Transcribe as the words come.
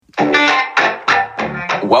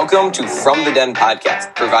Welcome to From the Den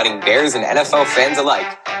podcast, providing Bears and NFL fans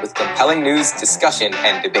alike with compelling news, discussion,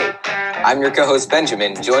 and debate. I'm your co-host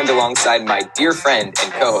Benjamin, joined alongside my dear friend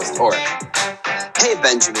and co-host Oren. Hey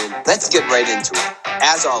Benjamin, let's get right into it.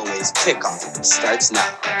 As always, kickoff starts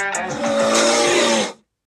now.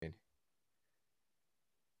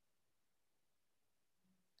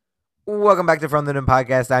 Welcome back to From the Den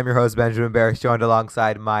podcast. I'm your host Benjamin Barris, joined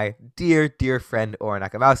alongside my dear friend Oren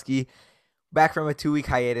Akamowski. Back from a 2-week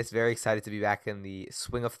hiatus. Very excited to be back in the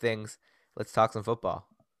swing of things. Let's talk some football.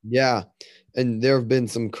 Yeah, and there have been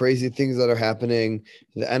some crazy things that are happening.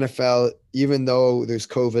 The NFL, even though there's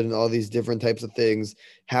COVID and all these different types of things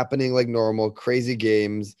happening like normal, crazy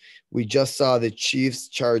games. We just saw the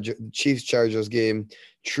Chiefs-Chargers game.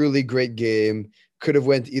 Truly great game. Could have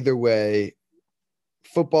went either way.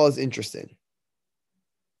 Football is interesting.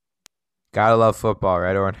 Gotta love football,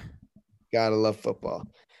 right, Oren? Gotta love football.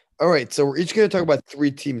 All right, so we're each going to talk about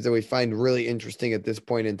 3 teams that we find really interesting at this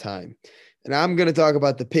point in time. And I'm going to talk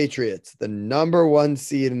about the Patriots, the number 1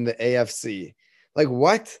 seed in the AFC. Like,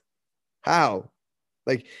 what? How?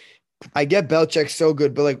 Like, I get Belichick's so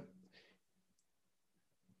good, but, like,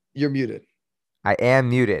 you're muted. I am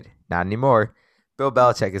muted. Not anymore. Bill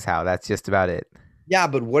Belichick is how. That's just about it. Yeah,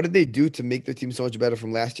 but what did they do to make their team so much better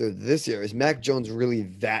from last year to this year? Is Mac Jones really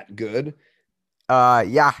that good?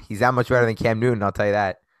 Yeah, he's that much better than Cam Newton, I'll tell you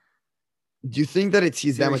that. Do you think that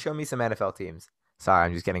he's that much? Show me some NFL teams. Sorry,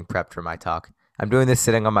 I'm just getting prepped for my talk. I'm doing this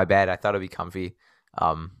sitting on my bed. I thought it'd be comfy.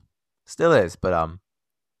 Still is, but a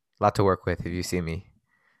lot to work with if you see me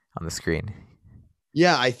on the screen.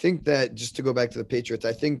 Yeah, I think that just to go back to the Patriots,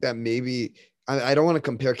 I think that maybe I don't want to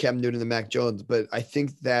compare Cam Newton to Mac Jones, but I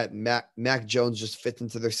think that Mac Jones just fits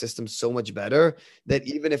into their system so much better that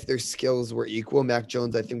even if their skills were equal, Mac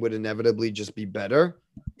Jones I think would inevitably just be better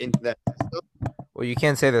into that system. Well, you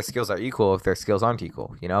can't say their skills are equal if their skills aren't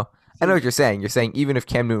equal, you know? I know what you're saying. You're saying even if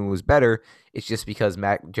Cam Newton was better, it's just because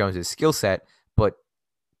Mac Jones' skill set, but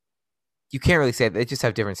you can't really say they just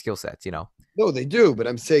have different skill sets, you know? No, they do, but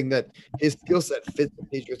I'm saying that his skill set fits the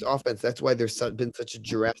Patriots offense. That's why there's been such a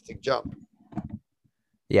drastic jump.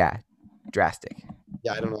 Yeah, drastic.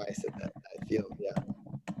 Yeah, I don't know why I said that. I feel,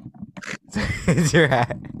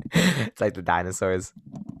 It's like the dinosaurs.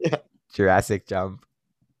 Yeah. Jurassic jump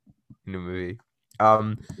in the movie.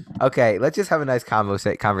 Okay, let's just have a nice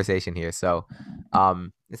conversation here. So,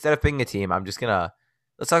 instead of picking a team, let's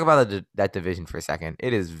talk about that division for a second.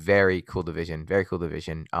 It is very cool division.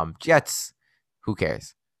 Jets, who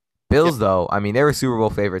cares? Bills, though, I mean, they were Super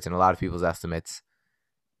Bowl favorites in a lot of people's estimates.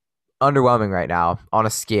 Underwhelming right now, on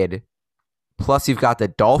a skid. Plus, you've got the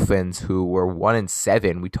Dolphins, who were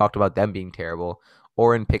 1-7. We talked about them being terrible.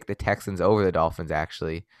 Oren picked the Texans over the Dolphins,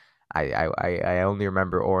 actually. I only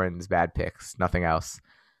remember Oren's bad picks, nothing else.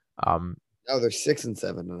 Now they're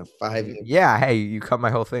 6-7 on a 5-year. Yeah, hey, you cut my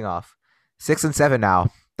whole thing off. 6-7 now.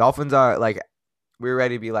 Dolphins are like, we're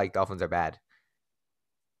ready to be like, Dolphins are bad.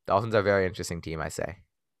 Dolphins are a very interesting team, I say.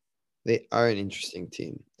 They are an interesting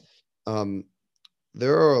team.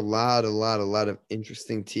 There are a lot of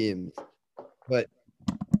interesting teams, but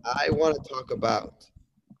I want to talk about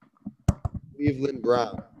Cleveland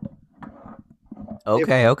Browns.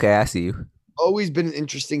 Okay, I see you. Always been an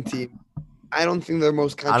interesting team. I don't think they're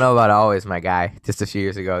most. I don't know about always, my guy. Just a few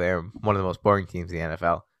years ago, they were one of the most boring teams in the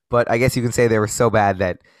NFL. But I guess you can say they were so bad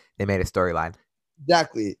that they made a storyline.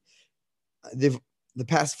 Exactly. You can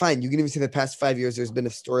even say the past 5 years, there's been a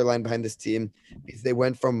storyline behind this team because they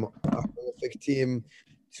went from a horrific team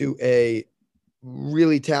to a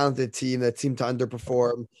really talented team that seemed to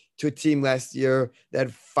underperform to a team last year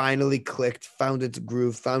that finally clicked, found its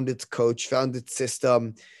groove, found its coach, found its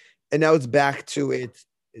system. And now it's back to it.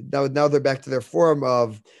 Now they're back to their form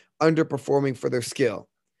of underperforming for their skill.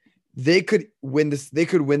 They could win this. They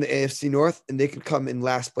could win the AFC North, and they could come in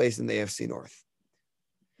last place in the AFC North.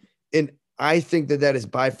 And I think that is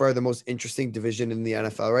by far the most interesting division in the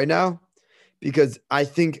NFL right now, because I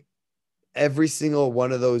think every single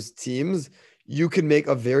one of those teams, you can make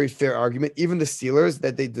a very fair argument, even the Steelers,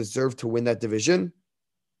 that they deserve to win that division.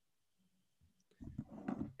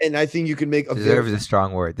 And I think you can make deserve is a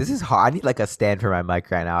strong word. This is hard. I need like a stand for my mic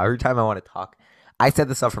right now. Every time I want to talk, I set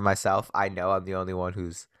this up for myself. I know I'm the only one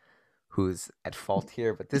who's at fault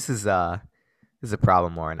here, but this is a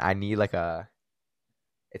problem, Warren. I need like a.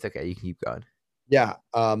 It's okay. You can keep going. Yeah.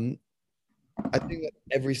 I think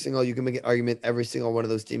that you can make an argument every single one of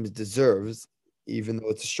those teams deserves, even though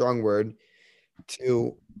it's a strong word,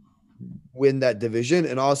 to win that division.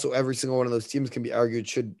 And also every single one of those teams can be argued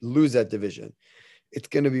should lose that division. It's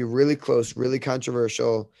going to be really close, really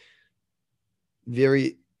controversial,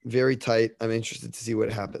 very, very tight. I'm interested to see what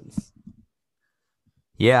happens.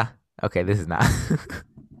 Yeah. Okay, this is not.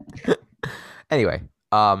 Anyway,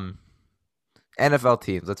 NFL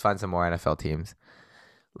teams. Let's find some more NFL teams.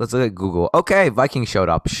 Let's look at Google. Okay, Vikings showed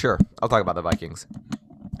up. Sure, I'll talk about the Vikings.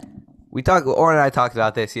 Oren and I talked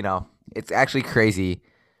about this. It's actually crazy.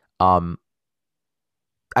 Um,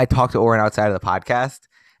 I talked to Oren outside of the podcast.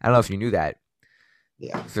 I don't know if you knew that.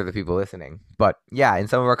 Yeah. For the people listening, but yeah, in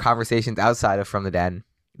some of our conversations outside of From the Den,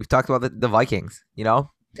 we've talked about the Vikings.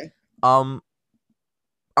 Okay.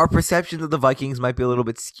 Our perceptions of the Vikings might be a little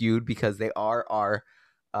bit skewed because they are our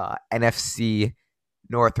NFC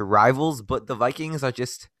North rivals, but the Vikings are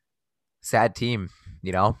just sad team.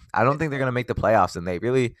 I don't think they're gonna make the playoffs, and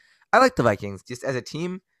I like the Vikings just as a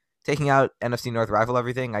team. Taking out NFC North rival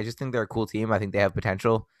everything, I just think they're a cool team. I think they have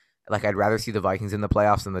potential. Like, I'd rather see the Vikings in the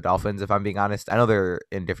playoffs than the Dolphins, if I'm being honest. I know they're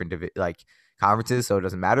in different conferences, so it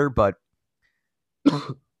doesn't matter, but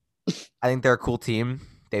I think they're a cool team.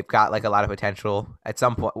 They've got a lot of potential at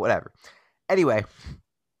some point, whatever. Anyway,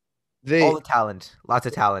 all the talent, lots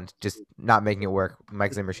of talent, just not making it work.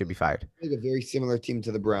 Mike Zimmer should be fired. Like a very similar team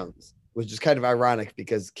to the Browns, which is kind of ironic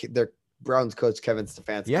because their Browns coach Kevin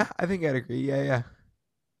Stefanski. Yeah, I think I'd agree. Yeah.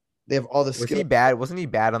 They have all the skill. Was he bad? Wasn't he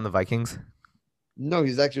bad on the Vikings? No,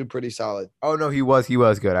 he's actually pretty solid. Oh no, he was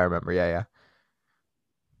good. I remember. Yeah.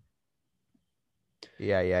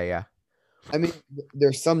 I mean,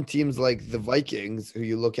 there's some teams like the Vikings who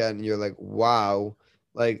you look at and you're like, wow.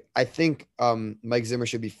 Like, I think Mike Zimmer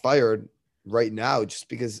should be fired right now just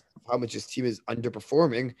because of how much his team is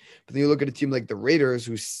underperforming. But then you look at a team like the Raiders,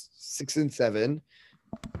 who's 6-7,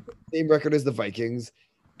 same record as the Vikings,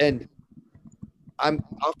 and I'm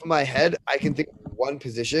off of my head, I can think of one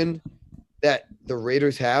position that the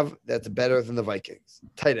Raiders have that's better than the Vikings.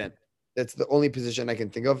 Tight end. That's the only position I can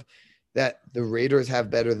think of that the Raiders have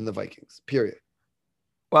better than the Vikings. Period.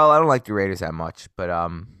 Well, I don't like the Raiders that much, but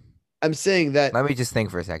I'm saying that. Let me just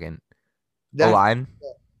think for a second. The line?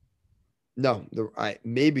 No,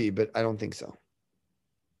 maybe, but I don't think so.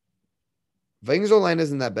 Vikings O-line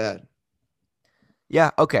isn't that bad.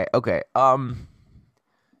 Yeah. Okay.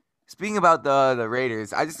 Speaking about the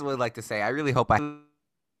Raiders, I just would like to say I really hope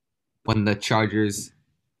when the Chargers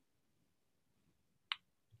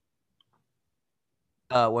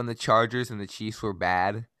and the Chiefs were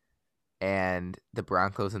bad and the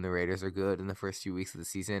Broncos and the Raiders are good in the first few weeks of the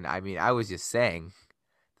season. I mean, I was just saying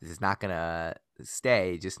this is not gonna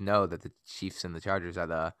stay. Just know that the Chiefs and the Chargers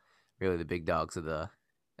are really the big dogs of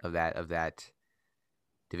that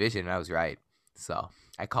division. And I was right. So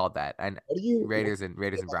I called that. And Raiders and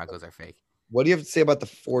Broncos are fake. What do you have to say about the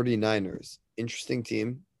 49ers? Interesting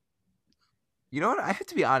team. You know what? I have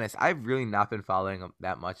to be honest. I've really not been following them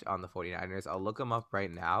that much on the 49ers. I'll look them up right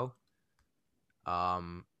now.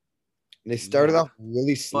 They started off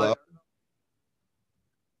really slow.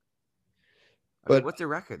 But what's their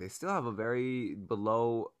record? They still have a very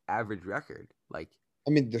below average record. They're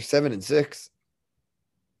 7-6.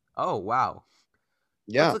 Oh, wow.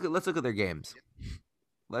 Yeah. Let's look at their games.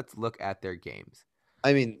 Let's look at their games.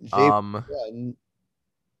 I mean,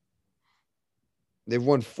 they've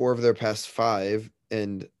won 4 of their past 5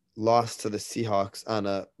 and lost to the Seahawks on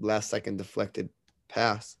a last-second deflected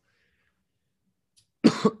pass.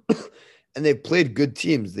 And they played good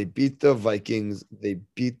teams. They beat the Vikings. They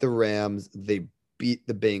beat the Rams. They beat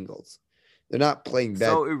the Bengals. They're not playing bad.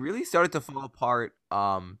 So it really started to fall apart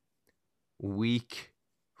week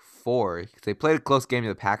 4. They played a close game to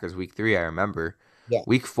the Packers week 3, I remember. Yeah.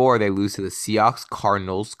 Week 4, they lose to the Seahawks,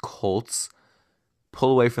 Cardinals, Colts,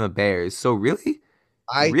 pull away from the Bears. So really,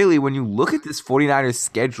 when you look at this 49ers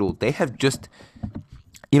schedule, they have just –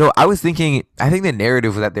 I was thinking – I think the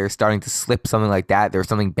narrative was that they're starting to slip something like that. There's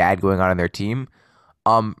something bad going on in their team.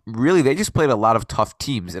 Really, they just played a lot of tough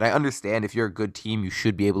teams. And I understand if you're a good team, you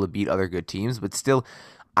should be able to beat other good teams. But still,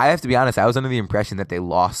 I have to be honest, I was under the impression that they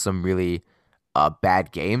lost some really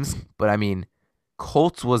bad games. But, I mean,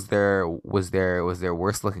 Colts was their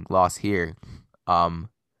worst looking loss here.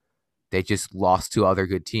 They just lost to other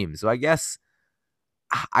good teams. So I guess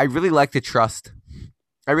I really like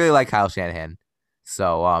Kyle Shanahan.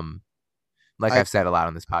 So I've said a lot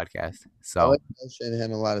on this podcast. So I like Kyle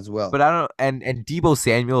Shanahan a lot as well. But I don't and Deebo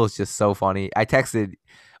Samuel is just so funny. I texted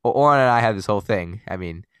Oren and I have this whole thing. I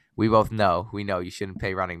mean, we know you shouldn't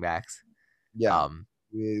pay running backs. Yeah.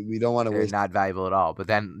 We don't want to waste. They're not valuable at all. But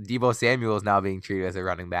then Deebo Samuel is now being treated as a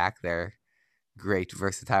running back. They're great,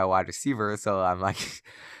 versatile wide receiver. So I'm like,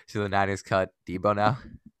 should the Niners cut Deebo now?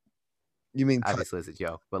 You mean obviously it's a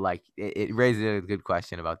joke, but it raises a good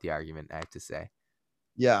question about the argument, I have to say.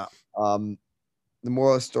 Yeah. The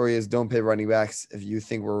moral of the story is don't pay running backs. If you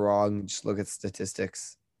think we're wrong, just look at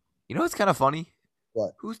statistics. You know what's kind of funny?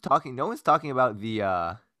 What? Who's talking? No one's talking about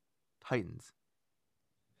the Titans.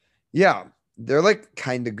 Yeah, they're like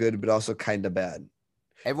kind of good, but also kind of bad.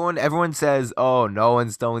 Everyone says, "Oh, no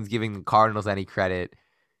one's giving the Cardinals any credit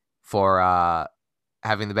for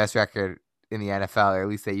having the best record in the NFL, or at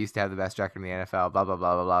least they used to have the best record in the NFL." Blah blah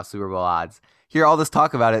blah blah blah. Super Bowl odds. Hear all this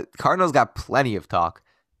talk about it. Cardinals got plenty of talk.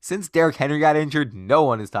 Since Derrick Henry got injured, no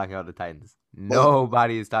one is talking about the Titans. Well,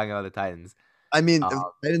 Nobody is talking about the Titans. I mean, have Uh,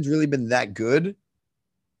 the Titans really been that good?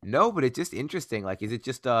 no, but it's just interesting. Like, is it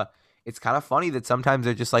just it's kind of funny that sometimes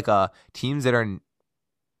they're just like teams that are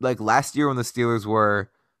like last year when the Steelers were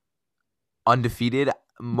undefeated.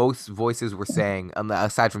 Most voices were saying,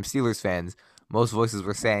 aside from Steelers fans, most voices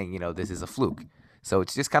were saying, this is a fluke. So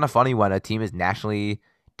it's just kind of funny when a team is nationally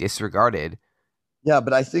disregarded. Yeah,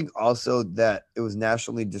 but I think also that it was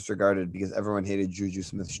nationally disregarded because everyone hated Juju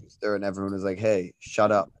Smith-Schuster, and everyone was like, "Hey,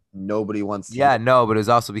 shut up! Nobody wants to." Yeah, no, but it was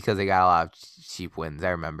also because they got a lot of cheap wins. I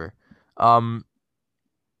remember. Um,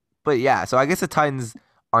 but yeah, so I guess the Titans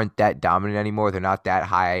aren't that dominant anymore. They're not that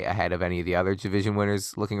high ahead of any of the other division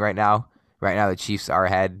winners looking right now. Right now, the Chiefs are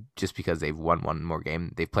ahead just because they've won one more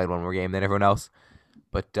game. They've played one more game than everyone else.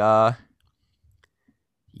 But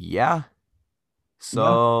yeah.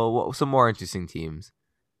 So what? Some more interesting teams.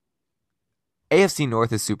 AFC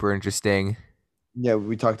North is super interesting. Yeah,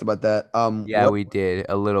 we talked about that. Yeah, we did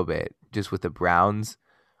a little bit just with the Browns.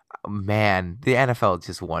 Man, the NFL is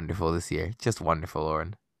just wonderful this year. Just wonderful,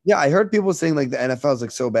 Lauren. Yeah, I heard people saying like the NFL is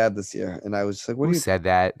like so bad this year, and I was just like, "What Who do you?" said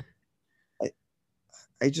that?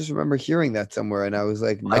 I just remember hearing that somewhere, and I was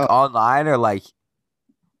like, Like "No, online or like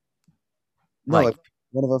no, like like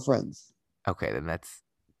one of our friends." okay, then that's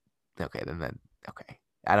okay, then that okay.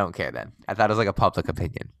 I don't care then. I thought it was like a public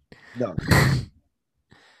opinion. No.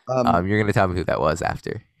 Um, You're gonna tell me who that was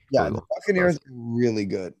after. yeah, We'll the go Buccaneers are really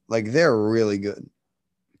good. Like they're really good.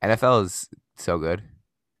 NFL is so good.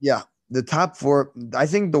 Yeah, the top four. I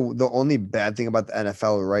think the only bad thing about the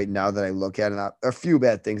NFL right now that I look at, and a few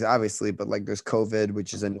bad things, obviously, but like there's COVID,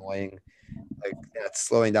 which is annoying. Like it's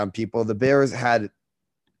slowing down people. The Bears had.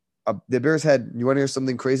 You want to hear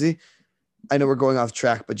something crazy? I know we're going off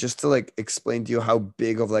track, but just to like explain to you how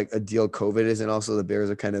big of like a deal COVID is, and also the Bears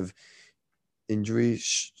are kind of injury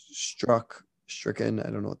stricken. I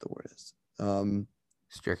don't know what the word is.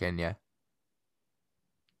 Stricken, yeah.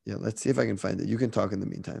 Yeah, let's see if I can find it. You can talk in the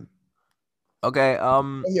meantime. Okay.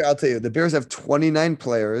 Here, I'll tell you. The Bears have 29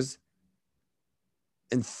 players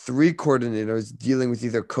and 3 coordinators dealing with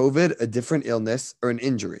either COVID, a different illness, or an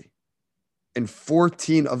injury. And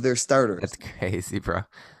 14 of their starters. That's crazy, bro.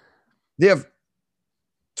 They have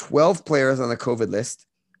 12 players on the COVID list.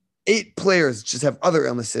 8 players just have other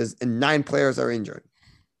illnesses, and 9 players are injured.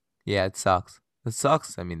 Yeah, it sucks. It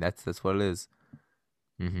sucks. I mean, that's what it is.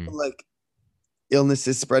 Like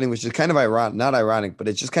illnesses spreading, which is kind of ironic, not ironic, but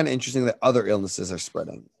it's just kind of interesting that other illnesses are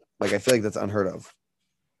spreading. Like I feel like that's unheard of.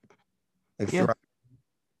 Like Yeah. throughout-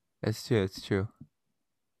 That's true. It's true.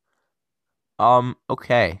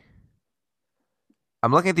 Okay.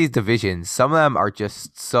 I'm looking at these divisions. Some of them are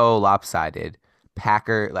just so lopsided.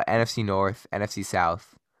 Packer, like NFC North, NFC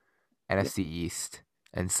South, NFC East,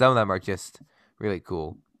 and some of them are just really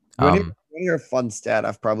cool. You want to hear a fun stat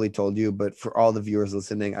I've probably told you, but for all the viewers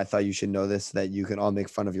listening, I thought you should know this so that you can all make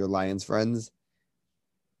fun of your Lions friends.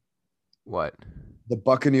 What? The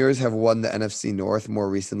Buccaneers have won the NFC North more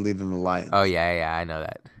recently than the Lions. Oh yeah, I know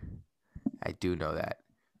that. I do know that.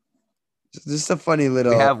 Just a funny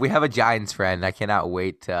little. We have a Giants friend. I cannot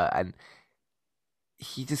wait to, and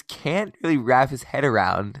he just can't really wrap his head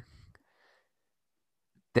around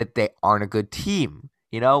that they aren't a good team.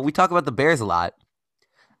 We talk about the Bears a lot.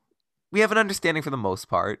 We have an understanding for the most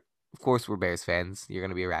part. Of course, we're Bears fans. You're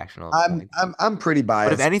gonna be irrational. I'm pretty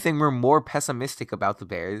biased. But if anything, we're more pessimistic about the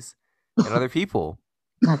Bears than other people.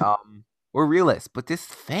 We're realists. But this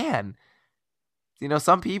fan,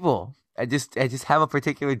 some people, I just have a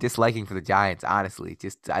particular disliking for the Giants. Honestly,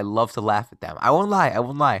 I love to laugh at them. I won't lie.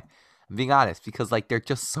 I'm being honest because like they're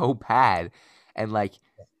just so bad, and like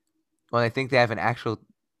when I think they have an actual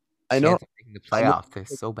chance of making the playoffs, they're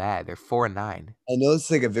so bad. They're 4-9. I know it's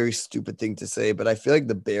like a very stupid thing to say, but I feel like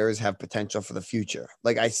the Bears have potential for the future.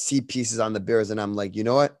 Like I see pieces on the Bears, and I'm like, you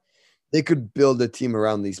know what? They could build a team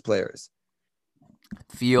around these players.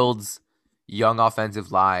 Fields, young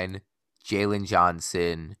offensive line, Jalen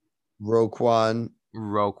Johnson, Roquan.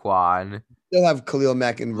 Still have Khalil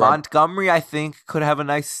Mack and Montgomery. I think could have a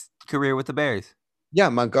nice career with the Bears. Yeah,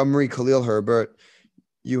 Montgomery, Khalil Herbert.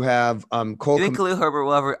 You have Cole. You think Khalil Herbert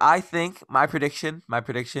will ever? I think my prediction,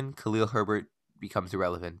 Khalil Herbert becomes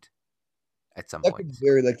irrelevant at some point. That could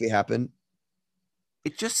very likely happen.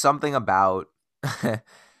 It's just something about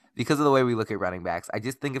because of the way we look at running backs, I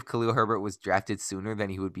just think if Khalil Herbert was drafted sooner, then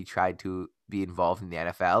he would be tried to be involved in the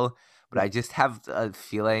NFL. But I just have a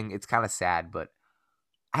feeling it's kind of sad, but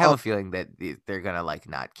I have Oh. a feeling that they're gonna like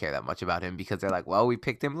not care that much about him because they're like, well, we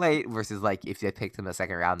picked him late. Versus like if they picked him the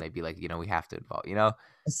second round, they'd be like, we have to involve.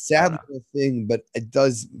 A sad know. little thing, but it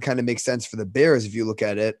does kind of make sense for the Bears if you look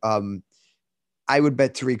at it. I would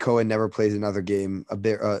bet Tariq Cohen never plays another game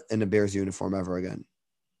in a Bears uniform ever again.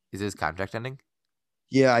 Is his contract ending?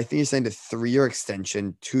 Yeah, I think he signed a 3-year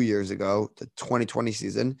extension 2 years ago, the 2020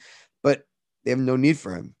 season, but they have no need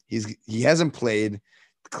for him. He hasn't played.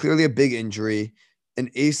 Clearly a big injury. A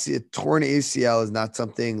torn ACL is not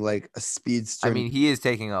something like a speedster. I mean, he is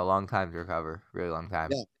taking a long time to recover, really long time.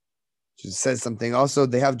 Yeah. Just says something. Also,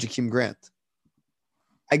 they have Jakeem Grant.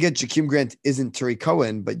 I get Jakeem Grant isn't Tariq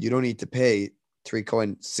Cohen, but you don't need to pay Tariq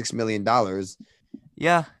Cohen $6 million.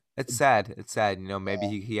 Yeah, it's sad. It's sad.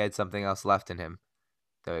 Maybe he had something else left in him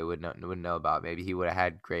that we wouldn't know about. Maybe he would have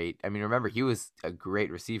had great. I mean, remember, he was a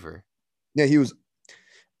great receiver. Yeah, he was.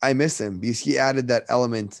 I miss him because he added that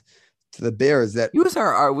element to the Bears that He was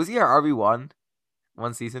was he our RB1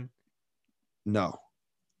 one season? no.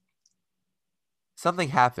 Something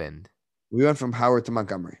happened. We went from Howard to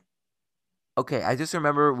Montgomery. Okay, I just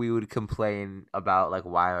remember we would complain about like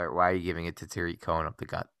why are you giving it to Tariq Cohen up the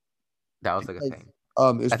gut? That was like a thing.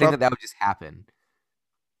 I think that would just happen.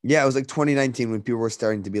 Yeah, it was like 2019 when people were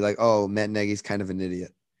starting to be like, "Oh, Matt Nagy's kind of an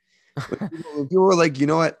idiot." When people were like, "You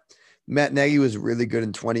know what? Matt Nagy was really good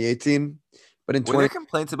in 2018, but in Were there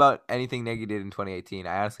complaints about anything Nagy did in 2018?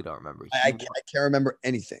 I honestly don't remember. I can't remember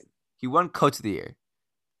anything. He won Coach of the Year,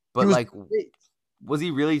 but was like, great. Was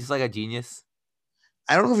he really just like a genius?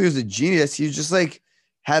 I don't know if he was a genius. He was just like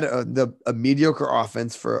had a mediocre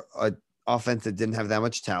offense for an offense that didn't have that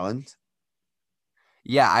much talent.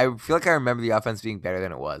 Yeah, I feel like I remember the offense being better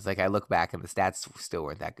than it was. Like I look back and the stats still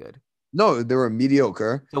weren't that good. No, they were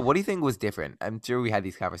mediocre. So what do you think was different? I'm sure we had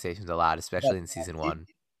these conversations a lot, especially in season 1.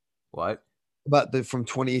 What? About from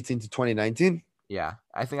 2018 to 2019? Yeah,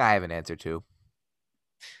 I think I have an answer too.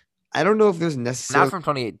 I don't know if there's necessarily not from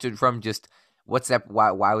 28 from just what's that?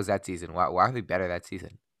 Why was that season? Why are they better that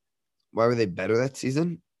season? Why were they better that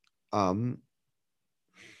season?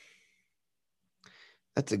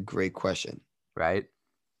 That's a great question. Right?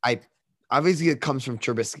 Obviously it comes from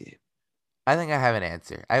Trubisky. I think I have an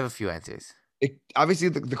answer. I have a few answers. Obviously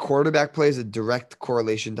the quarterback plays a direct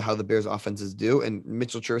correlation to how the Bears offenses do. And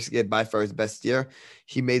Mitchell Trubisky had by far his best year.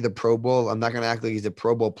 He made the Pro Bowl. I'm not going to act like he's a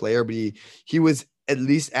Pro Bowl player, but he was at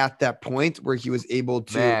least at that point where he was able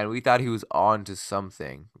to. Man, we thought he was on to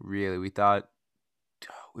something. Really, we thought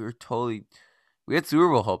we had Super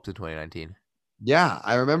Bowl hopes in 2019. Yeah,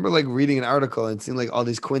 I remember like reading an article and seeing like all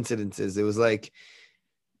these coincidences. It was like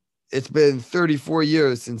it's been 34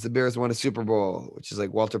 years since the Bears won a Super Bowl, which is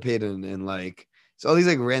like Walter Payton and like so all these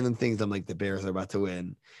like random things. I'm like the Bears are about to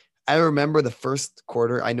win. I remember the first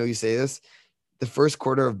quarter. I know you say this, the first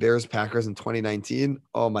quarter of Bears Packers in 2019.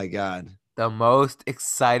 Oh my God. The most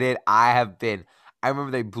excited I have been. I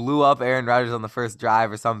remember they blew up Aaron Rodgers on the first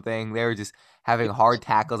drive or something. They were just having hard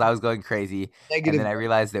tackles. I was going crazy. And then I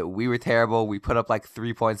realized that we were terrible. We put up like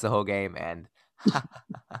 3 points the whole game. And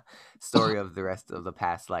story of the rest of the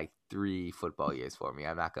past like 3 football years for me.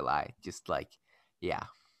 I'm not going to lie. Just like, yeah.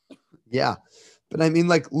 Yeah. But I mean,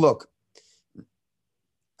 like, look,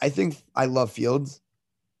 I think I love Fields.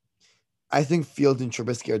 I think Fields and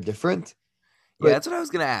Trubisky are different. Yeah, that's what I was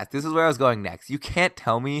going to ask. This is where I was going next. You can't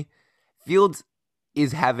tell me Fields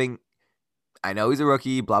is having, I know he's a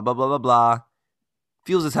rookie, blah, blah, blah, blah, blah.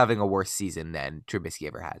 Fields is having a worse season than Trubisky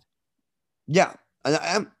ever had. Yeah.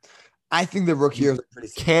 I think the rookie years are pretty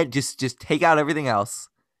similar. Can't just take out everything else.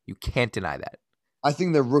 You can't deny that. I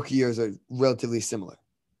think the rookie years are relatively similar.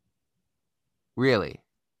 Really?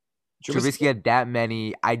 Trubisky had that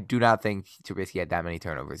many. I do not think Trubisky had that many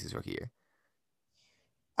turnovers his rookie year.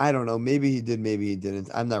 I don't know. Maybe he did, maybe he didn't.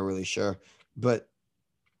 I'm not really sure. But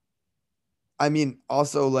I mean,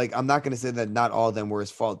 also, like, I'm not going to say that not all of them were his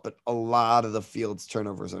fault, but a lot of the Fields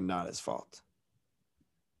turnovers are not his fault.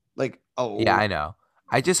 Like, yeah, I know.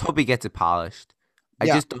 I just hope he gets it polished. I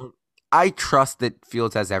Yeah. just don't. I trust that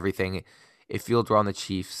Fields has everything. If Fields were on the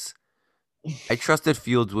Chiefs, I trust that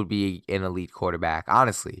Fields would be an elite quarterback.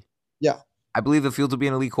 Honestly, Yeah. I believe that Fields would be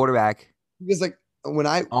an elite quarterback Because, like, when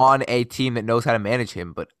on a team that knows how to manage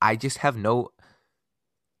him. But I just have no.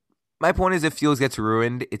 My point is, if Fields gets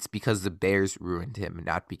ruined, it's because the Bears ruined him,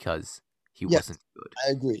 not because he wasn't good.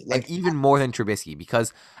 I agree. Like Like, even more than Trubisky,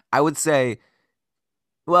 because I would say,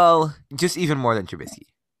 well, just even more than Trubisky.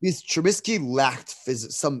 because Trubisky lacked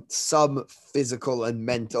some physical and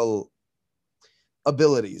mental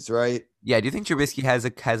abilities, right? Yeah, do you think Trubisky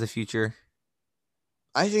has a future?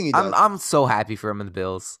 I think he I'm does. I'm so happy for him in the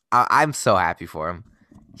Bills. I'm so happy for him.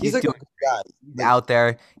 He's He's like a doing good guy. he's out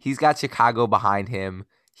there. He's got Chicago behind him.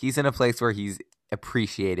 He's in a place where he's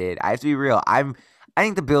appreciated. I have to be real. I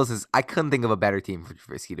think the Bills is. I couldn't think of a better team for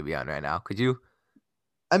Trubisky to be on right now. Could you?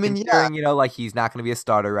 I mean, yeah, Considering like he's not going to be a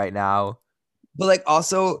starter right now. but like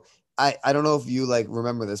also, I don't know if you like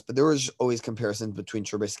remember this, but there was always comparisons between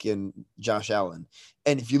Trubisky and Josh Allen,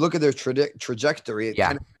 and if you look at their trajectory, it Yeah.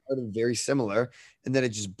 kind of started very similar, and then it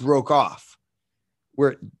just broke off,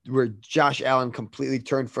 where Josh Allen completely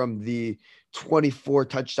turned from the 24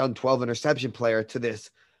 touchdown, 12 interception player to this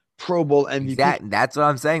Pro Bowl MVP. That's what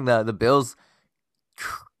I'm saying. The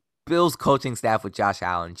Bills coaching staff with Josh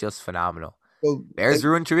Allen just phenomenal. So, Bears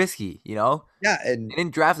ruined Trubisky. yeah, and They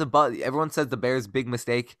didn't draft a bust. Everyone says the Bears' big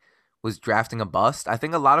mistake was drafting a bust. I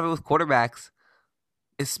think a lot of it was quarterbacks,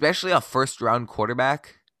 especially a first-round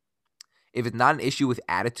quarterback. If it's not an issue with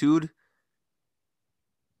attitude,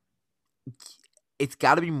 it's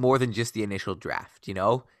got to be more than just the initial draft.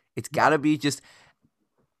 It's got to be just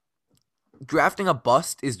drafting a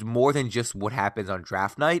bust is more than just what happens on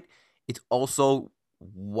draft night. It's also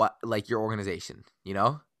what your organization.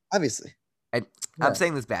 obviously, And Yeah. I'm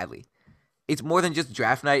saying this badly. It's more than just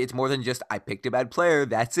draft night. It's more than just I picked a bad player.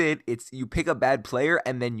 That's it. It's you pick a bad player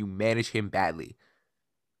and then you manage him badly.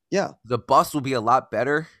 yeah, The bust will be a lot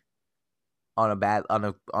better on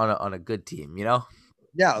a good team.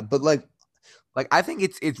 yeah, but like, I think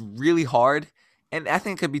it's really hard, and I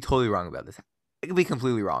think I could be totally wrong about this. I could be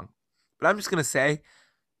completely wrong, but I'm just gonna say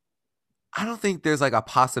I don't think there's a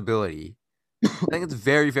possibility. I think it's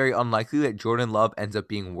very, very unlikely that Jordan Love ends up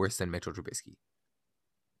being worse than Mitchell Trubisky.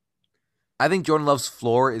 I think Jordan Love's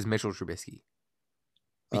floor is Mitchell Trubisky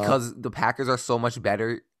because the Packers are so much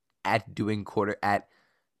better at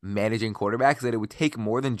managing quarterbacks that it would take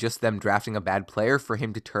more than just them drafting a bad player for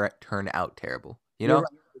him to turn out terrible. you're right.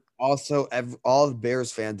 Also, all the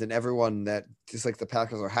Bears fans and everyone that just like the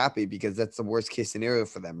Packers are happy because that's the worst case scenario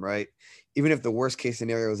for them, right? Even if the worst case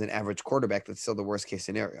scenario is an average quarterback, that's still the worst case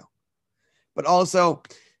scenario. But also,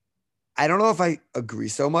 I don't know if I agree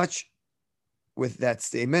so much with that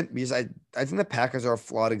statement because I think the Packers are a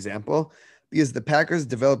flawed example because the Packers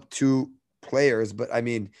developed two players, but I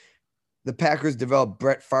mean, the Packers developed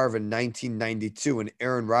Brett Favre in 1992 and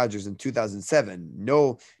Aaron Rodgers in 2007.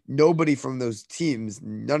 Nobody from those teams,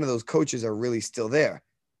 none of those coaches are really still there.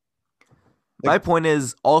 My point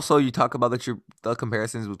is also you talk about the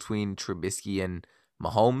comparisons between Trubisky and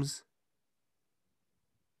Mahomes.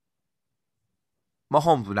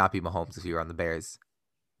 Mahomes would not be Mahomes if he were on the Bears.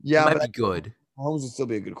 Yeah, he might be good. Mahomes would still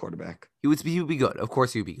be a good quarterback. He would be good. Of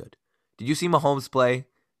course, he would be good. Did you see Mahomes play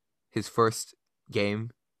his first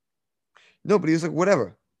game? No, but he was like,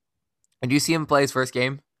 whatever. And do you see him play his first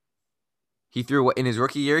game? He threw in his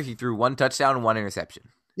rookie year. He threw 1 touchdown and 1 interception.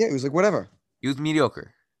 Yeah, he was like, whatever. He was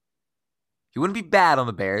mediocre. He wouldn't be bad on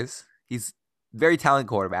the Bears. He's a very talented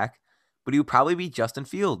quarterback, but he would probably be Justin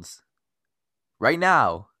Fields right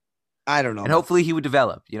now. I don't know. And hopefully he would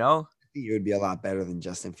develop, I think he would be a lot better than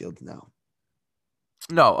Justin Fields now.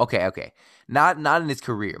 No, okay. Not in his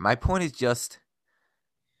career. My point is just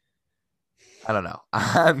I don't know.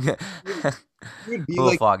 I'm It would be a little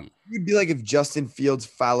like foggy. it would be like if Justin Fields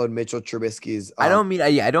followed Mitchell Trubisky's. I don't mean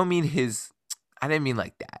I don't mean his. I didn't mean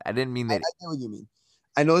like that. I didn't mean I that. know what you mean.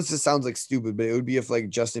 I know this just sounds like stupid, but it would be if like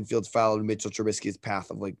Justin Fields followed Mitchell Trubisky's path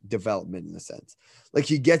of like development in a sense. Like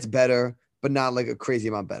he gets better, but not like a crazy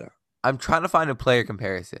amount better. I'm trying to find a player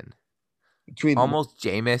comparison. Between Almost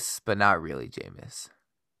Jameis, but not really Jameis.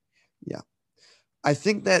 I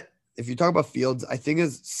think that if you talk about Fields, I think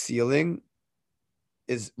his ceiling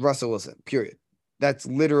is Russell Wilson, period. That's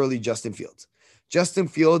literally Justin Fields. Justin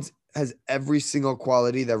Fields has every single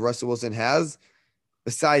quality that Russell Wilson has,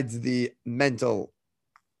 besides the mental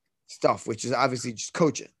stuff, which is obviously just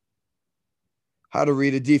coaching. How to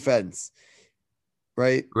read a defense,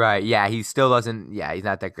 right? Right. Yeah. He still doesn't. Yeah. He's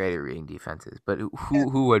not that great at reading defenses. But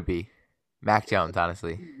who would be? Mac Jones,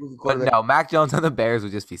 honestly. But no, Mac Jones on the Bears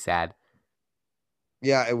would just be sad.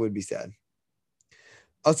 Yeah, it would be sad.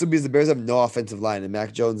 Also, because the Bears have no offensive line, and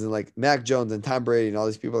Mac Jones and Tom Brady and all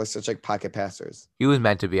these people are such like pocket passers. He was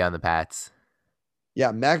meant to be on the Pats.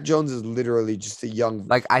 Yeah, Mac Jones is literally just a young.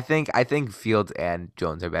 I think Fields and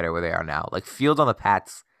Jones are better where they are now. Like Fields on the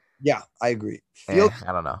Pats. Yeah, I agree. Fields,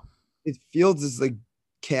 I don't know. Fields is like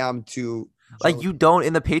Cam to. Like you don't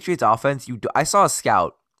in the Patriots offense. I saw a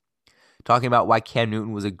scout talking about why Cam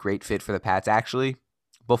Newton was a great fit for the Pats actually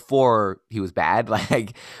before he was bad,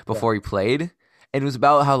 before he played. And it was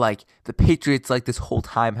about how the Patriots this whole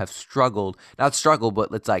time have struggled. Not struggled,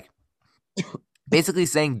 but it's Basically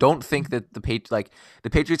saying don't think that the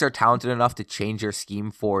Patriots are talented enough to change their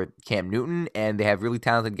scheme for Cam Newton, and they have really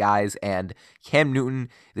talented guys, and Cam Newton,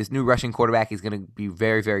 this new rushing quarterback, is going to be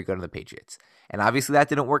very, very good on the Patriots. And obviously that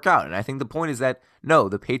didn't work out. And I think the point is that, no,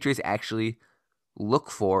 the Patriots actually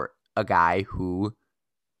look for a guy who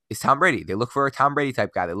is Tom Brady. They look for a Tom Brady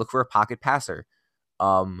type guy. They look for a pocket passer.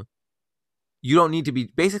 You don't need to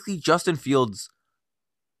be basically Justin Fields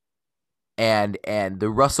and the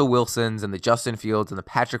Russell Wilsons and the Justin Fields and the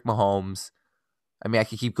Patrick Mahomes. I mean, I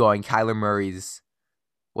could keep going. Kyler Murray's.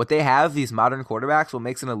 What they have, these modern quarterbacks, what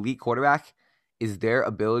makes an elite quarterback is their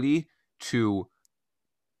ability to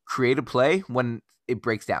create a play when it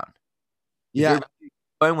breaks down. Yeah.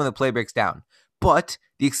 When the play breaks down. But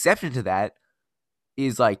the exception to that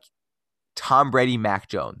is like Tom Brady, Mac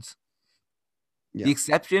Jones. Yeah. The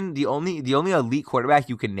exception, the only elite quarterback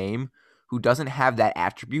you can name who doesn't have that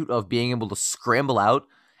attribute of being able to scramble out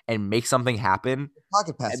and make something happen,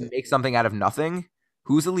 pocket passer, and make something out of nothing,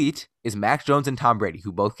 who's elite, is Mac Jones and Tom Brady,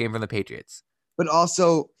 who both came from the Patriots. But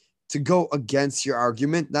also, to go against your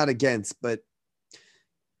argument, not against, but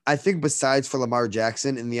I think besides for Lamar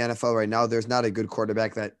Jackson in the NFL right now, there's not a good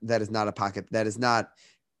quarterback that is not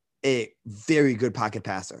a very good pocket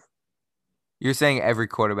passer. You're saying every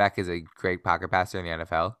quarterback is a great pocket passer in the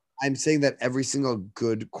NFL? I'm saying that every single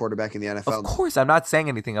good quarterback in the NFL. Of course, I'm not saying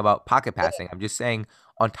anything about pocket passing. I'm just saying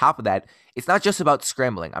on top of that, it's not just about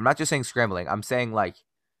scrambling. I'm not just saying scrambling. I'm saying like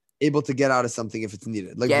able to get out of something if it's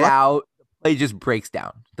needed. Like get out. The play just breaks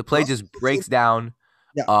down. The play just breaks down.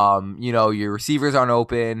 Yeah. Your receivers aren't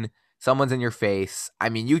open. Someone's in your face. I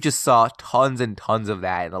mean, you just saw tons and tons of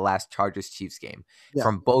that in the last Chargers-Chiefs game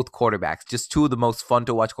from both quarterbacks, just two of the most fun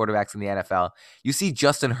to watch quarterbacks in the NFL. You see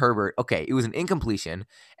Justin Herbert. Okay, it was an incompletion,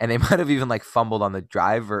 and they might have even like fumbled on the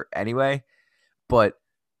drive or anyway. But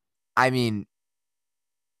I mean,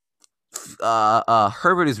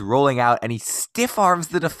 Herbert is rolling out and he stiff arms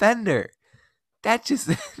the defender. That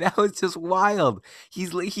was just wild. He's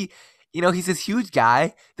this huge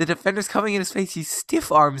guy. The defender's coming in his face. He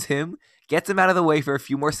stiff arms him, gets him out of the way for a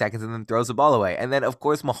few more seconds, and then throws the ball away. And then, of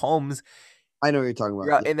course, Mahomes. I know what you're talking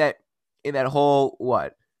about. In that whole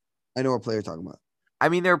what? I know what play you're talking about. I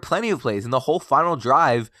mean, there are plenty of plays. In the whole final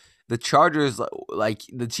drive, the Chargers, like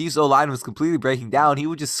the Chiefs O-line was completely breaking down. He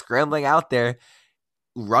was just scrambling out there,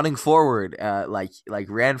 running forward, like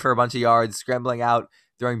ran for a bunch of yards, scrambling out,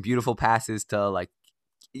 throwing beautiful passes to like.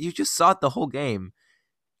 You just saw it the whole game.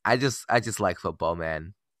 I just like football,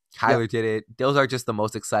 man. Kyler did it. Those are just the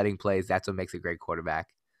most exciting plays. That's what makes a great quarterback.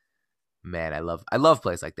 Man, I love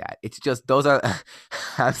plays like that. It's just those are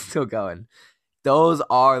I'm still going. Those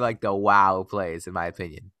are like the wow plays in my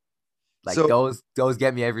opinion. Like those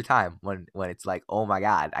get me every time when it's like, oh my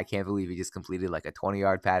God, I can't believe he just completed like a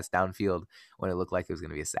 20-yard pass downfield when it looked like it was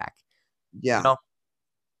going to be a sack. Yeah. You know?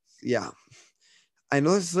 Yeah. I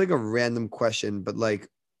know this is like a random question, but like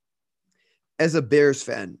as a Bears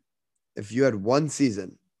fan, if you had one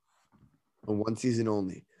season and one season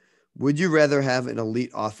only, would you rather have an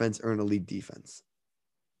elite offense or an elite defense?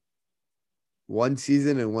 One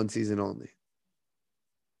season and one season only.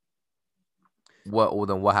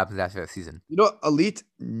 What happens after that season? Elite,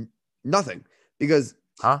 nothing. Because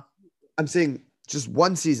I'm saying just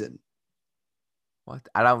one season. What?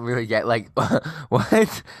 I don't really get like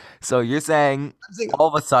what? So you're saying all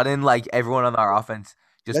of a sudden, like everyone on our offense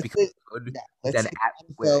just becomes good. Then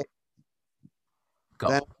go.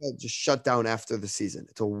 Then just shut down after the season.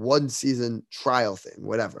 It's a one season trial thing,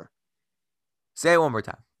 whatever. Say it one more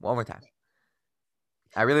time. One more time.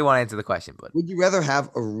 I really want to answer the question, but would you rather have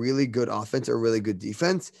a really good offense or a really good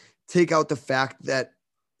defense? Take out the fact that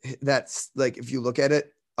that's like if you look at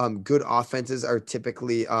it, good offenses are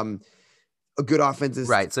typically a good offense is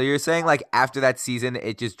right. So you're saying like after that season,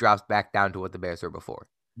 it just drops back down to what the Bears were before.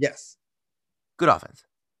 Yes. Good offense.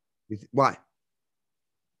 Why?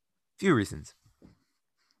 Few reasons.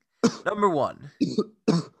 Number one,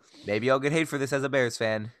 maybe I'll get hate for this as a Bears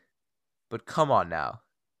fan, but come on now.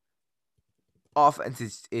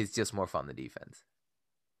 Offense is just more fun than defense.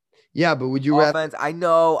 Yeah, but would you offense? I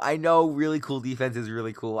know. Really cool defense is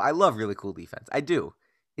really cool. I love really cool defense. I do.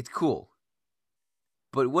 It's cool.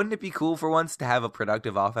 But wouldn't it be cool for once to have a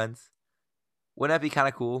productive offense? Wouldn't that be kind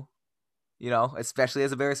of cool? Especially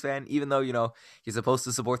as a Bears fan, even though, you're supposed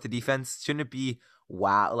to support the defense, shouldn't it be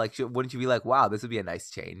wow? Like, wouldn't you be like, wow, this would be a nice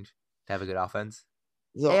change to have a good offense?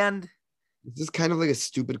 So, and this is kind of like a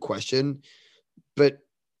stupid question, but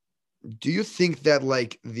do you think that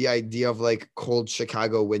like the idea of like cold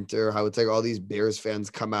Chicago winter, how it's like all these Bears fans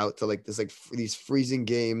come out to like this, like these freezing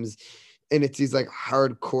games and it's these like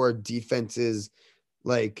hardcore defenses,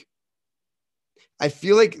 like I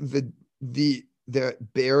feel like the the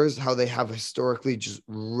Bears, how they have historically just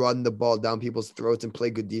run the ball down people's throats and play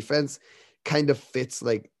good defense, kind of fits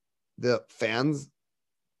like the fans.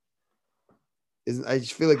 I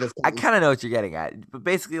just feel like that's I kind of know what you're getting at, but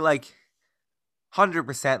basically, like,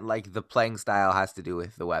 100%, like, the playing style has to do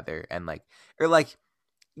with the weather and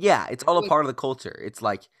yeah, it's all a part of the culture. It's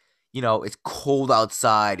like, it's cold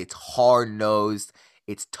outside, it's hard nosed,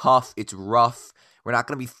 it's tough, it's rough. We're not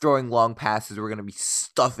gonna be throwing long passes. We're gonna be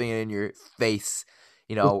stuffing it in your face.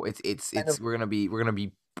 We're gonna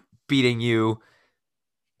be beating you,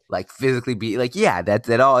 like physically yeah.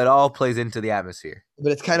 That all it all plays into the atmosphere.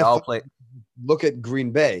 But it's kind of look at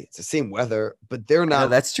Green Bay. It's the same weather, but they're not. No,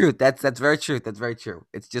 that's true. That's very true. That's very true.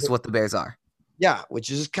 It's just what the Bears are. Yeah,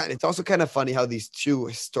 which is just it's also kind of funny how these two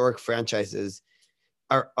historic franchises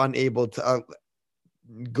are unable to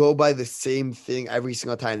go by the same thing every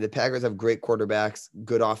single time. The Packers have great quarterbacks,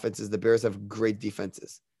 good offenses. The Bears have great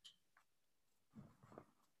defenses.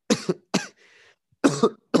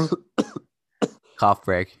 Cough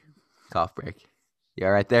break. You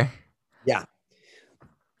all right there? Yeah.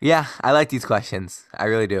 Yeah, I like these questions. I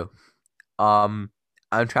really do. I'm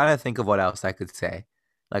trying to think of what else I could say.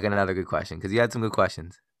 Like another good question, because you had some good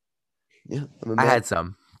questions. Yeah. I had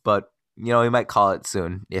some, but we might call it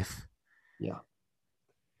soon if. Yeah.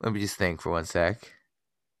 Let me just think for one sec.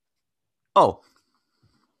 Oh.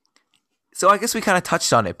 So I guess we kind of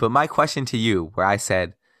touched on it, but my question to you, where I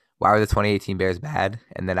said, why were the 2018 Bears bad?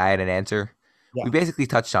 And then I had an answer. Yeah. We basically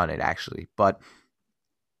touched on it, actually, but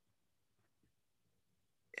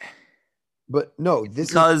no,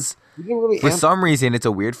 because for some reason it's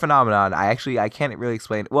a weird phenomenon. I can't really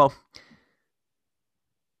explain it. Well,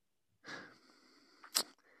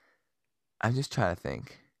 I'm just trying to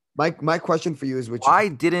think. My question for you is why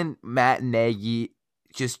didn't Matt Nagy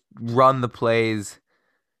just run the plays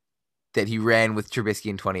that he ran with Trubisky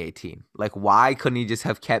in 2018? Like, why couldn't he just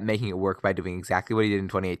have kept making it work by doing exactly what he did in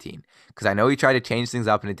 2018? Because I know he tried to change things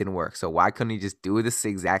up and it didn't work. So why couldn't he just do this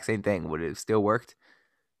exact same thing? Would it have still worked?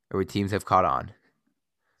 Or would teams have caught on?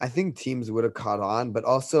 I think teams would have caught on, but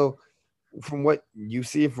also from what you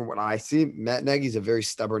see, from what I see, Matt Nagy's a very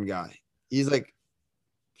stubborn guy. He's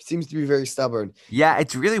seems to be very stubborn. Yeah,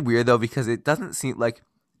 it's really weird though, because it doesn't seem like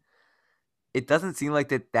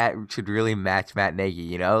that should really match Matt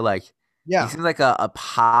Nagy, Like, yeah, he seems like a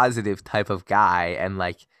positive type of guy, and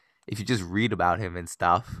like if you just read about him and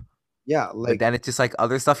stuff, yeah, but then it's just like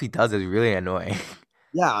other stuff he does is really annoying.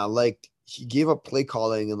 Yeah, like he gave up play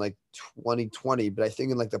calling in 2020, but I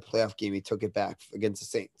think in the playoff game he took it back against the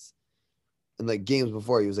Saints. And games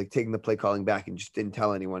before he was taking the play calling back and just didn't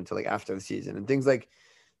tell anyone until after the season, and things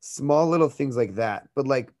small little things like that. But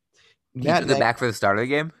he took it back for the start of the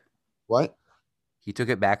game. What? He took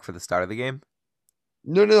it back for the start of the game?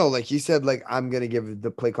 No. He said I'm gonna give the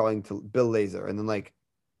play calling to Bill Lazor, and then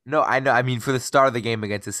No, I know. I mean, for the start of the game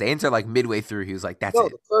against the Saints, or midway through, he was like, "That's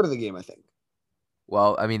it." The start of the game, I think.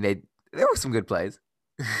 Well, I mean, there were some good plays.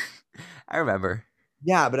 I remember.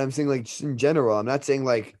 Yeah, but I'm saying just in general. I'm not saying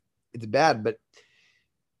it's bad, but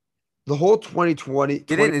the whole 2020.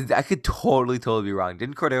 I could totally be wrong.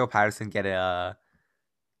 Didn't Cordero Patterson get a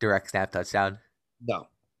direct snap touchdown? No.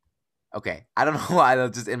 Okay, I don't know why.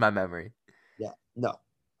 That's just in my memory. Yeah, no.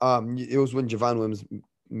 It was when Javon Williams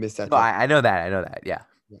missed that. No, I know that. Yeah,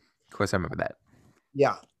 of course I remember that.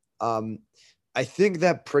 Yeah. I think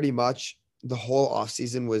that pretty much the whole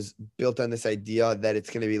offseason was built on this idea that it's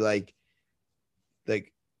going to be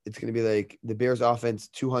it's going to be the Bears offense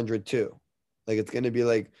 202. It's going to be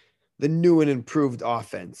the new and improved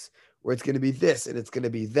offense where it's going to be this and it's going to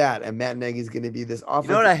be that. And Matt Nagy's going to be this offense.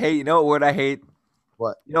 You know what I hate? You know what word I hate?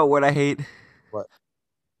 What? You know what I hate? What?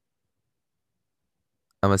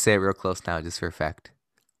 I'm going to say it real close now just for effect.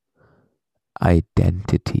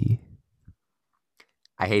 Identity.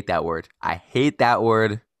 I hate that word.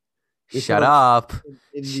 Shut up.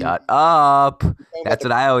 Shut up. That's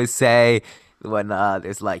what I always say when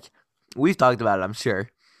there's we've talked about it, I'm sure.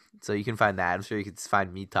 So you can find that. I'm sure you can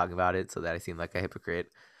find me talking about it so that I seem like a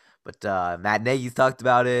hypocrite. But Matt Nagy's talked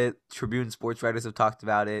about it. Tribune sports writers have talked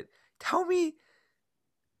about it. Tell me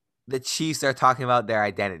the Chiefs are talking about their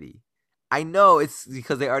identity. I know it's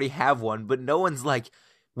because they already have one, but no one's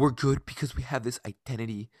we're good because we have this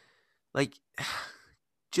identity.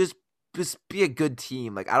 Just be a good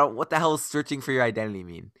team. What the hell does searching for your identity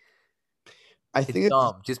mean? I think it's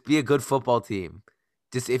dumb. Just be a good football team.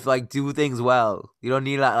 Just if do things well. You don't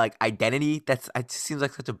need identity. It just seems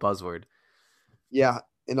like such a buzzword. Yeah,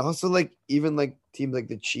 and also even teams like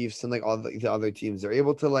the Chiefs and all the other teams, they're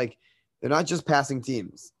able to they're not just passing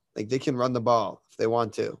teams. They can run the ball if they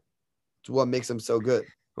want to. It's what makes them so good.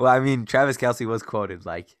 Well, I mean, Travis Kelce was quoted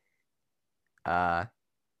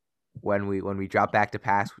when we drop back to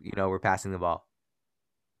pass, we're passing the ball.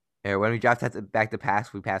 Or when we drop back to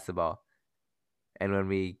pass, we pass the ball. And when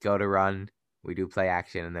we go to run, we do play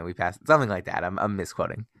action, and then we pass. Something like that. I'm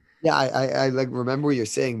misquoting. Yeah, I like remember what you're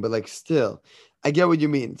saying, but like still, I get what you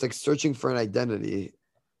mean. It's like searching for an identity.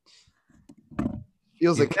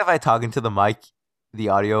 Feels You like think if I talk into the mic, the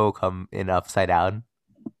audio will come in upside down?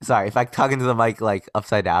 Sorry, if I talk into the mic like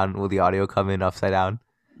upside down, will the audio come in upside down?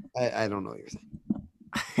 I don't know what you're saying.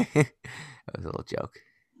 That was a little joke.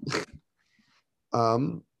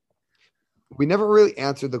 We never really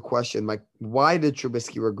answered the question, like, why did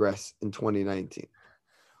Trubisky regress in 2019?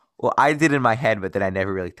 Well, I did in my head, but then I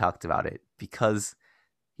never really talked about it because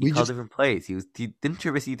he called just different plays. Didn't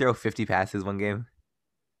Trubisky throw 50 passes one game?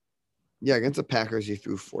 Yeah, against the Packers, he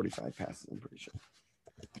threw 45 passes. I'm pretty sure.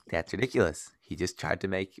 That's ridiculous. He just tried to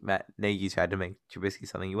make Matt Nagy tried to make Trubisky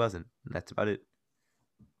something he wasn't. And that's about it.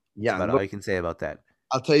 Yeah, That's about all you can say about that.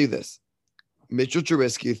 I'll tell you this: Mitchell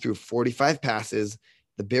Trubisky threw 45 passes.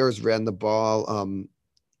 The Bears ran the ball,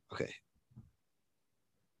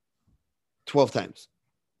 12 times.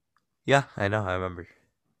 Yeah, I know. I remember.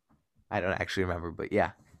 I don't actually remember, but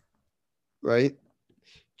yeah. Right?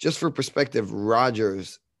 Just for perspective,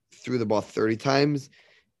 Rodgers threw the ball 30 times,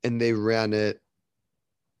 and they ran it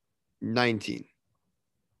 19.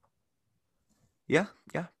 Yeah.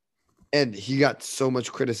 And he got so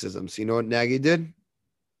much criticism. So you know what Nagy did?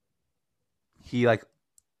 He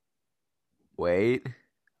wait.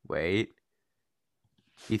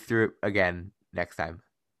 He threw it again next time.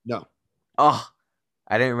 No. Oh,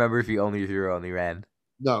 I didn't remember if he only threw or only ran.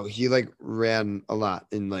 No, he ran a lot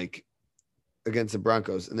in against the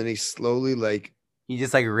Broncos. And then he slowly He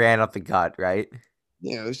just ran up the gut, right?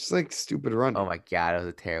 it was just stupid run. Oh my god, it was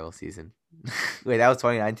a terrible season. Wait, that was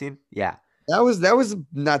 2019? Yeah. That was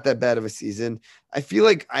not that bad of a season. I feel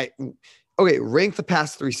like rank the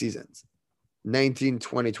past 3 seasons. 19,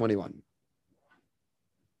 20, 21.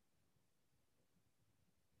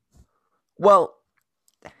 Well,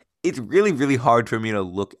 it's really, really hard for me to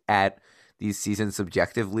look at these seasons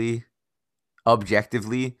objectively,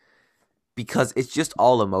 because it's just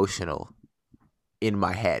all emotional in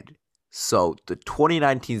my head. So the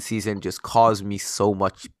 2019 season just caused me so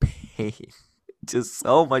much pain. Just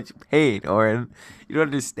so much pain, Oren. You don't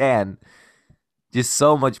understand. Just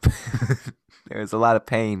so much There's a lot of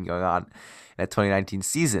pain going on in that 2019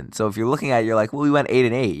 season. So if you're looking at it, you're like, well, we went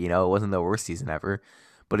 8-8. It wasn't the worst season ever.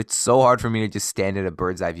 But it's so hard for me to just stand at a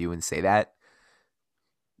bird's eye view and say that.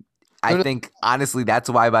 I think, honestly, that's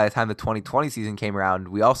why by the time the 2020 season came around,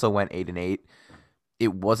 we also went 8-8.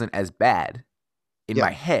 It wasn't as bad in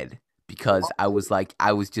my head because I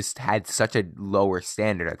just had such a lower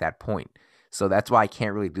standard at that point. So that's why I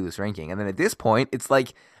can't really do this ranking. And then at this point, it's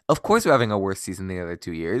of course we're having a worse season than the other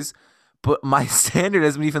 2 years, but my standard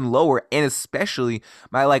has been even lower. And especially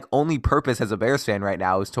my only purpose as a Bears fan right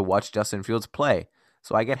now is to watch Justin Fields play.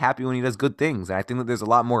 So I get happy when he does good things. And I think that there's a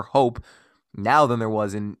lot more hope now than there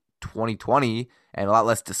was in 2020 and a lot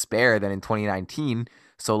less despair than in 2019.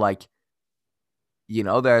 So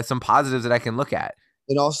there are some positives that I can look at.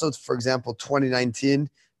 And also, for example, 2019,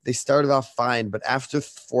 they started off fine, but after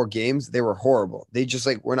 4 games, they were horrible. They just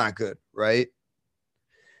we're not good, right?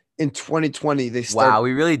 In 2020, they started. Wow,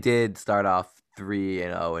 we really did start off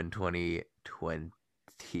 3-0 in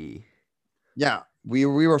 2020. Yeah, we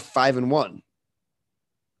were 5-1.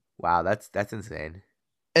 Wow, that's insane.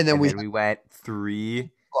 And then we went 3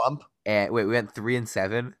 bump. And wait, we went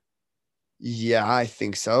 3-7. Yeah, I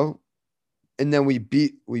think so. And then we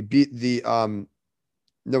beat the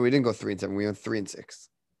no, we didn't go 3-7. We went 3-6.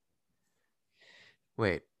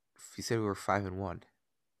 Wait, you said we were 5-1.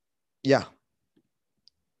 Yeah.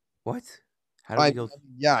 What? How did we go?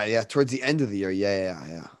 Yeah. Towards the end of the year.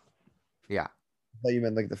 Yeah. Yeah. I thought you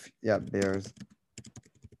meant Bears.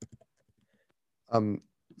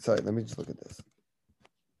 Sorry, let me just look at this.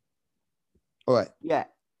 All right. Yeah.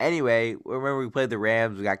 Anyway, remember we played the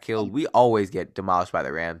Rams, we got killed. We always get demolished by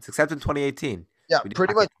the Rams, except in 2018. Yeah,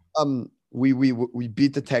 pretty much. We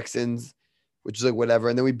beat the Texans, which is whatever,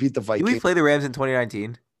 and then we beat the Vikings. Did we play the Rams in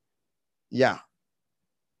 2019? Yeah.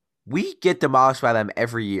 We get demolished by them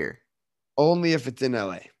every year. Only if it's in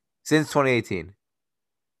LA. Since 2018.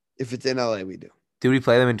 If it's in LA, we do. Did we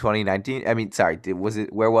play them in 2019? I mean, sorry,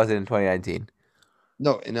 where was it in 2019?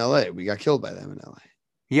 No, in LA. We got killed by them in LA.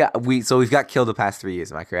 Yeah, we've got killed the past 3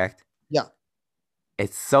 years, am I correct? Yeah.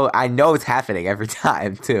 I know it's happening every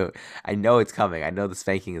time too. I know it's coming. I know the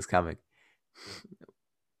spanking is coming.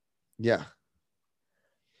 Yeah.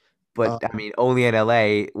 But I mean, only in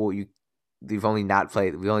LA. Well, we've only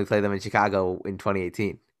played them in Chicago in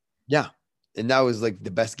 2018. Yeah. And that was like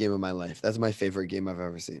the best game of my life. That's my favorite game I've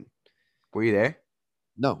ever seen. Were you there?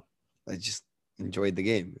 No, I just enjoyed the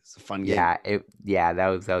game. It's a fun game.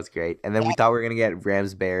 That was great. And then we thought we were gonna get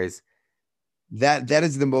Rams Bears. That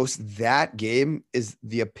game is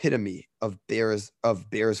the epitome of Bears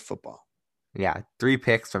football. Yeah, 3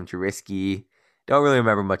 picks from Trubisky. Don't really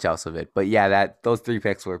remember much else of it, but yeah, those 3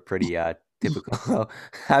 picks were pretty typical.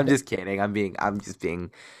 I'm just kidding. I'm just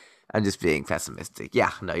being pessimistic.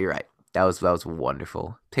 Yeah, no, you're right. That was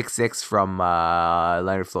wonderful. Pick 6 from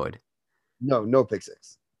Leonard Floyd. No pick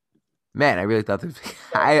 6. Man, I really thought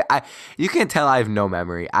I you can tell I have no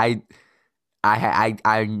memory. I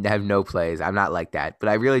have no plays. I'm not like that, but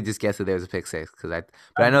I really just guessed that there was a pick 6 but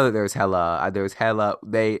I know that there was hella.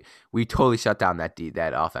 We totally shut down that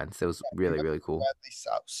offense. It was really really cool. Bradley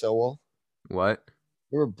Sowell. What?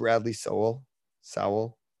 Remember Bradley Sowell?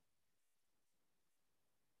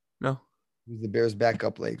 No. He was the Bears'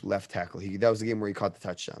 backup left tackle. That was the game where he caught the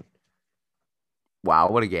touchdown. Wow,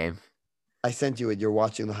 what a game! I sent you it. You're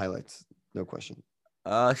watching the highlights. No question.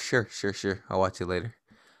 Sure. I'll watch it later.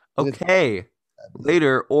 Okay.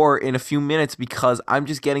 Later or in a few minutes, because I'm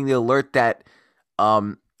just getting the alert that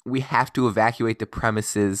we have to evacuate the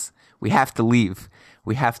premises. We have to leave.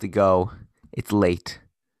 We have to go. It's late.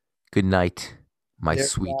 Good night, my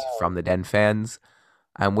sweet From the Den fans.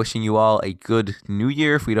 I'm wishing you all a good new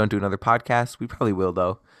year if we don't do another podcast. We probably will,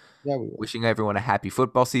 though. Yeah, we will. Wishing everyone a happy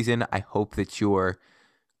football season. I hope that you're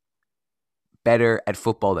better at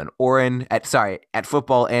football than Oren. At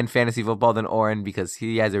football and fantasy football than Oren, because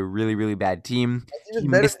he has a really, really bad team.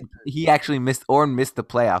 Oren missed the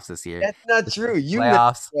playoffs this year. That's not true. You playoffs.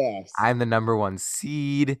 missed the playoffs. I'm the number 1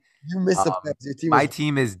 seed. You missed the playoffs. Your My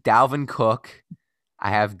team is Dalvin Cook. I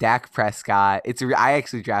have Dak Prescott. I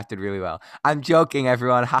actually drafted really well. I'm joking,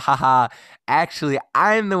 everyone. Ha ha ha. Actually,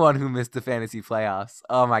 I'm the one who missed the fantasy playoffs.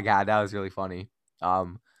 Oh my god, that was really funny.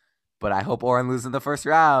 But I hope Oren loses in the first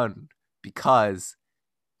round, because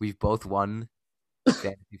we've both won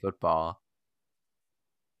fantasy football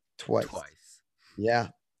twice. Yeah.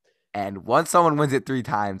 And once someone wins it 3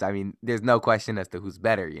 times, I mean, there's no question as to who's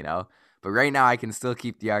better, you know? But right now I can still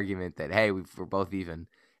keep the argument that, hey, we're both even.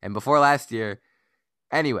 And before last year,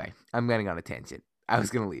 anyway, I'm getting on a tangent. I was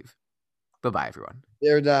going to leave. Bye-bye, everyone.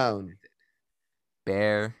 Bear down.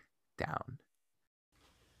 Bear down.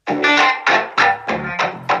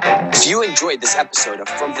 If you enjoyed this episode of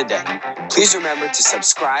From the Den, please remember to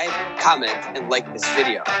subscribe, comment, and like this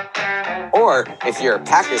video. Or, if you're a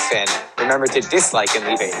Packers fan, remember to dislike and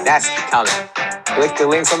leave a nasty comment. Click the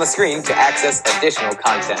links on the screen to access additional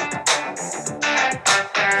content.